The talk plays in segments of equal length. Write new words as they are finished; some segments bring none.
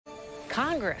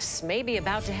Congress may be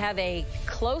about to have a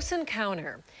close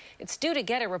encounter. It's due to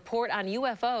get a report on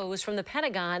UFOs from the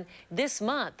Pentagon this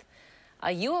month.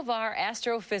 A U of R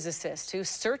astrophysicist who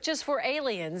searches for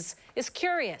aliens is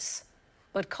curious,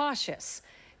 but cautious.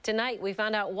 Tonight, we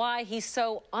found out why he's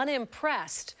so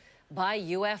unimpressed by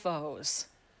UFOs.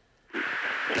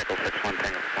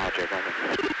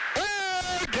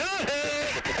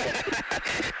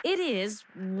 It is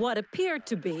what appeared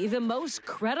to be the most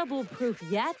credible proof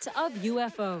yet of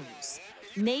UFOs.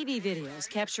 Navy videos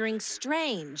capturing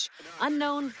strange,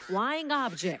 unknown flying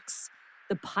objects.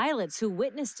 The pilots who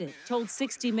witnessed it told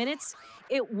 60 Minutes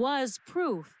it was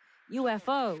proof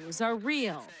UFOs are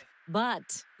real.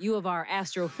 But U of R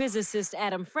astrophysicist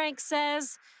Adam Frank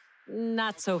says,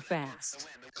 not so fast.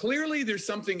 Clearly, there's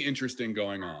something interesting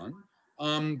going on,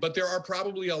 but there are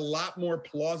probably a lot more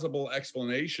plausible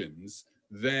explanations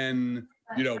than,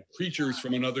 creatures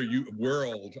from another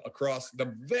world across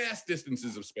the vast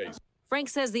distances of space. Frank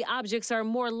says the objects are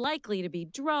more likely to be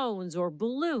drones or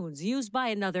balloons used by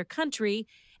another country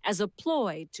as a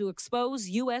ploy to expose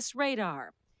U.S.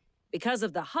 radar. Because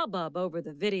of the hubbub over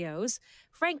the videos,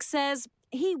 Frank says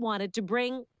he wanted to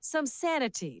bring some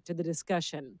sanity to the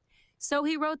discussion. So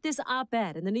he wrote this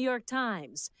op-ed in the New York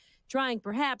Times, trying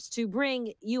perhaps to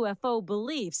bring UFO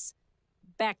beliefs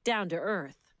back down to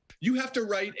earth. You have to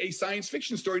write a science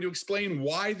fiction story to explain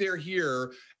why they're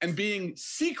here and being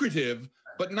secretive,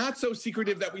 but not so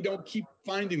secretive that we don't keep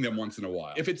finding them once in a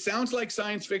while. If it sounds like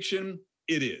science fiction,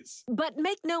 it is. But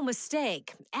make no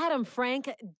mistake, Adam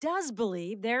Frank does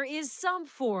believe there is some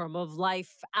form of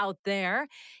life out there.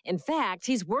 In fact,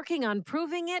 he's working on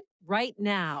proving it right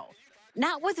now.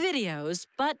 Not with videos,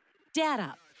 but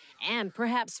data. And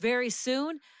perhaps very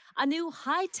soon, a new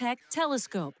high-tech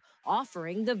telescope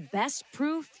offering the best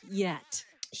proof yet.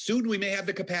 Soon we may have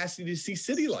the capacity to see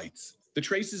city lights, the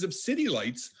traces of city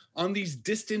lights on these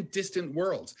distant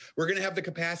worlds. We're going to have the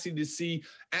capacity to see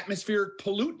atmospheric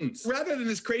pollutants. Rather than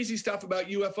this crazy stuff about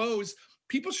UFOs,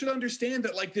 people should understand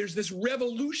that, there's this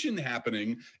revolution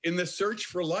happening in the search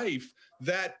for life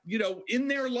that, in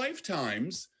their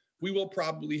lifetimes, we will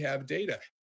probably have data.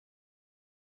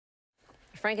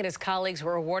 Frank and his colleagues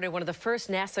were awarded one of the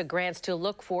first NASA grants to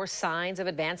look for signs of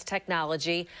advanced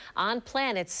technology on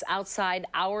planets outside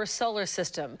our solar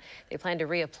system. They plan to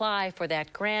reapply for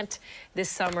that grant this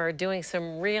summer, doing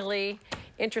some really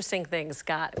interesting things,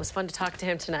 Scott. It was fun to talk to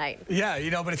him tonight.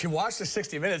 Yeah, but if you watch the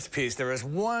 60 Minutes piece, there is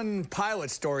one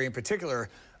pilot story in particular.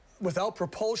 Without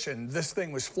propulsion, this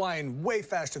thing was flying way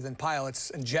faster than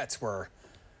pilots and jets were.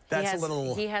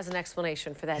 He has an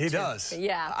explanation for that, He too. does?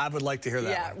 Yeah. I would like to hear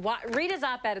that. Yeah. Read his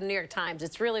op-ed in the New York Times.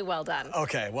 It's really well done.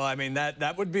 Okay. Well, I mean,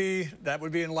 that would be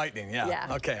enlightening. Yeah.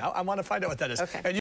 Yeah. Okay. I want to find out what that is. Okay. And